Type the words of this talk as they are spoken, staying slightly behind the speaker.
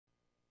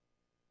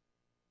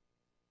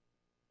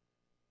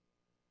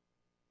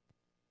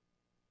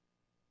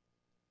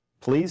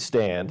Please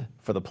stand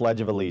for the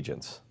Pledge of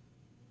Allegiance.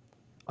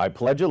 I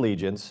pledge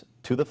allegiance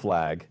to the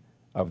flag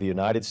of the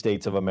United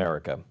States of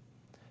America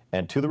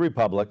and to the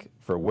republic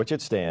for which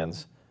it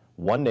stands,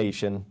 one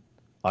nation,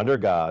 under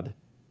God,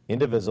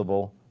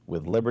 indivisible,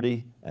 with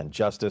liberty and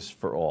justice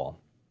for all.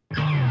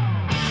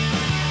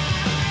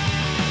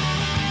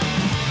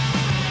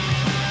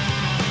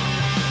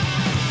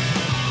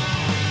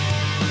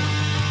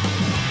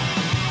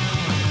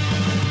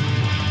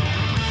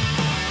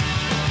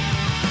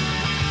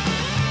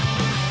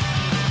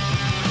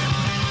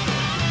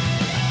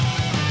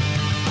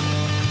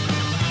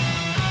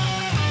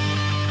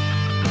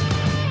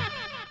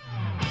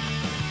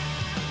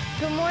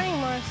 Good morning,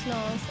 Morris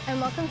Knowles,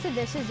 and welcome to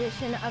this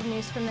edition of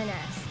News from the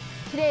Nest.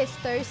 Today is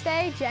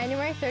Thursday,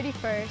 January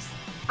 31st.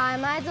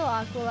 I'm Ida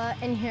Delacqua,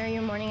 and here are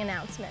your morning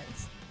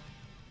announcements.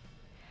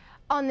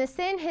 On this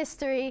day in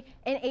history,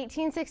 in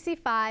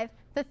 1865,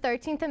 the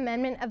 13th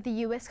Amendment of the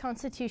U.S.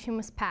 Constitution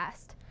was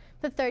passed.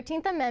 The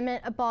 13th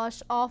Amendment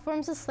abolished all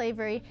forms of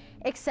slavery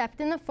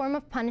except in the form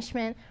of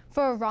punishment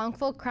for a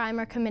wrongful crime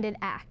or committed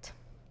act.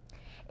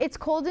 It's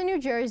cold in New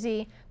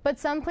Jersey, but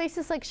some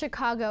places like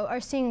Chicago are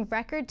seeing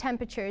record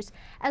temperatures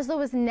as low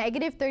as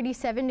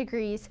 -37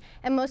 degrees,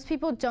 and most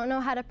people don't know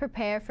how to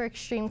prepare for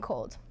extreme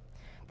cold.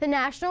 The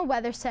National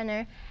Weather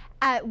Center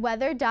at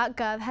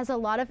weather.gov has a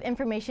lot of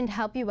information to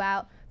help you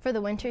out for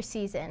the winter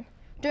season.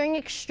 During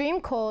extreme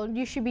cold,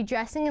 you should be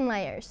dressing in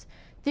layers.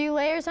 3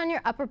 layers on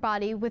your upper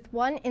body with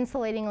 1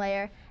 insulating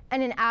layer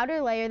and an outer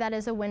layer that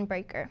is a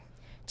windbreaker.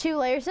 2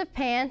 layers of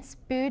pants,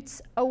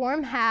 boots, a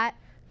warm hat,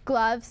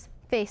 gloves,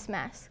 face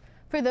mask.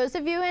 For those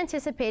of you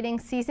anticipating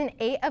Season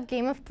 8 of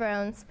Game of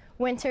Thrones,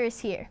 winter is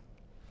here.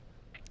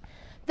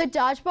 The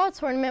dodgeball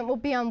tournament will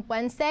be on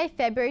Wednesday,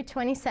 February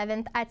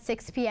 27th at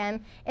 6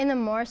 p.m. in the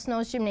Morris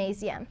Knowles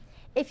Gymnasium.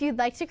 If you'd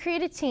like to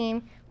create a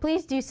team,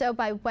 please do so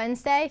by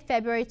Wednesday,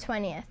 February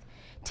 20th.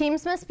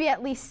 Teams must be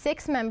at least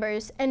 6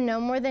 members and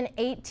no more than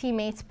 8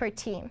 teammates per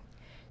team.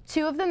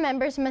 2 of the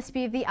members must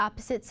be of the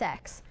opposite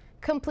sex.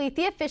 Complete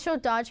the official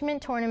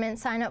Dodgement Tournament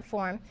sign-up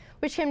form,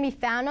 which can be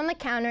found on the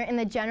counter in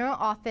the general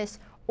office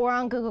or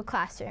on Google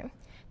Classroom.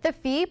 The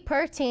fee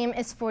per team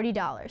is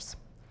 $40.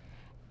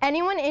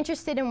 Anyone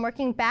interested in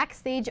working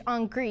backstage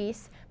on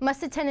Grease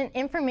must attend an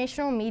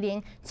informational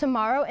meeting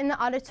tomorrow in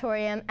the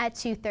auditorium at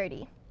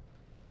 2:30.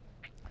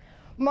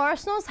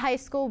 Morris Knowles High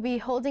School will be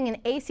holding an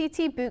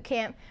ACT boot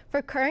camp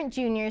for current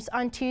juniors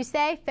on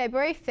Tuesday,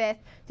 February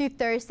 5th through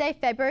Thursday,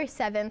 February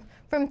 7th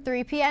from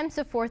 3 p.m.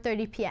 to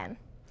 4:30 p.m.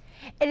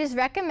 It is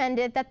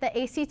recommended that the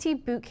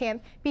ACT boot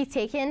camp be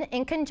taken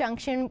in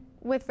conjunction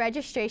with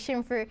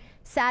registration for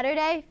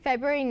Saturday,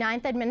 February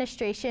 9th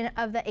administration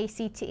of the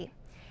ACT.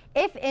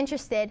 If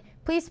interested,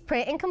 please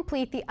print and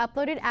complete the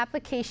uploaded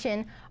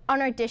application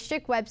on our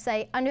district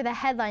website under the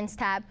Headlines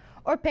tab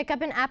or pick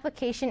up an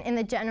application in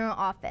the general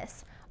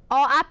office.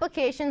 All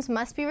applications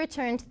must be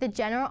returned to the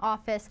general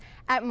office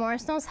at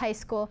Morris Knowles High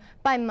School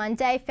by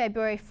Monday,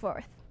 February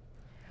 4th.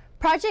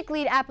 Project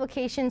Lead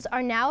applications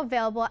are now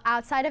available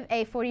outside of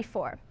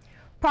A44.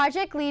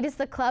 Project Lead is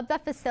the club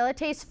that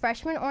facilitates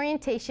freshman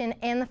orientation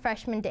and the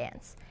freshman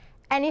dance.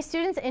 Any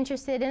students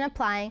interested in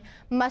applying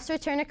must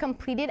return a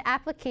completed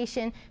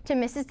application to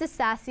Mrs.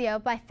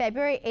 DeStasio by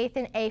February 8th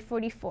in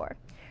A44.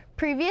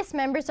 Previous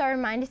members are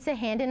reminded to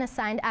hand in a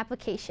signed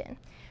application.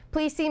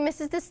 Please see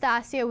Mrs.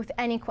 DeStasio with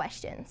any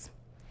questions.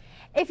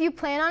 If you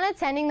plan on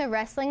attending the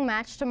wrestling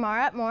match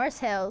tomorrow at Morris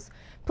Hills,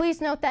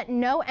 please note that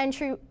no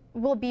entry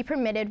will be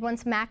permitted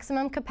once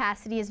maximum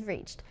capacity is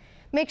reached.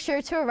 Make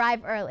sure to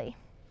arrive early.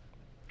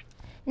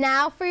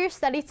 Now for your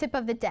study tip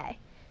of the day.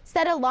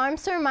 Set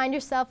alarms to remind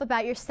yourself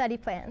about your study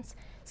plans.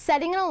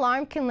 Setting an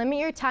alarm can limit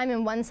your time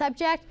in one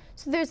subject,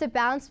 so there's a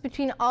balance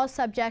between all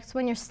subjects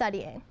when you're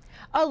studying.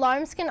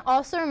 Alarms can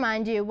also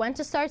remind you when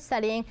to start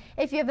studying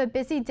if you have a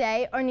busy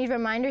day or need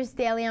reminders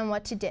daily on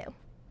what to do.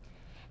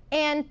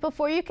 And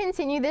before you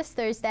continue this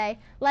Thursday,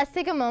 let's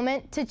take a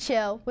moment to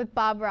chill with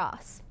Bob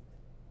Ross.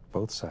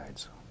 Both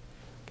sides.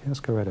 Okay, let's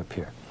go right up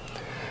here.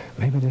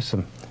 Maybe there's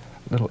some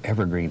little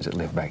evergreens that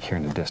live back here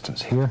in the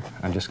distance. Here,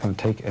 I'm just going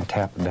to take and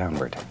tap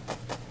downward.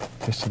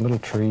 There's some little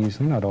trees.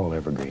 They're not all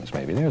evergreens,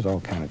 maybe. There's all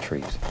kind of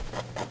trees.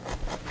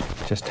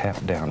 Just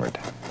tap downward.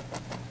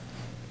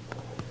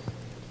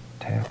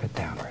 Tap it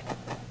downward.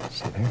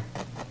 See there?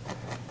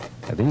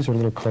 Now these are a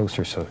little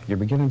closer, so you're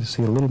beginning to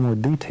see a little more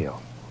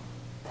detail.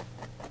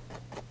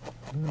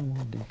 A little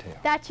more detail.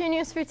 That's your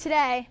news for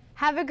today.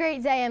 Have a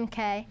great day,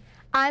 MK.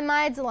 I'm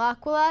Ida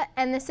Delacqua,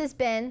 and this has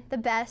been The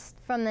Best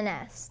from the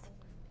Nest.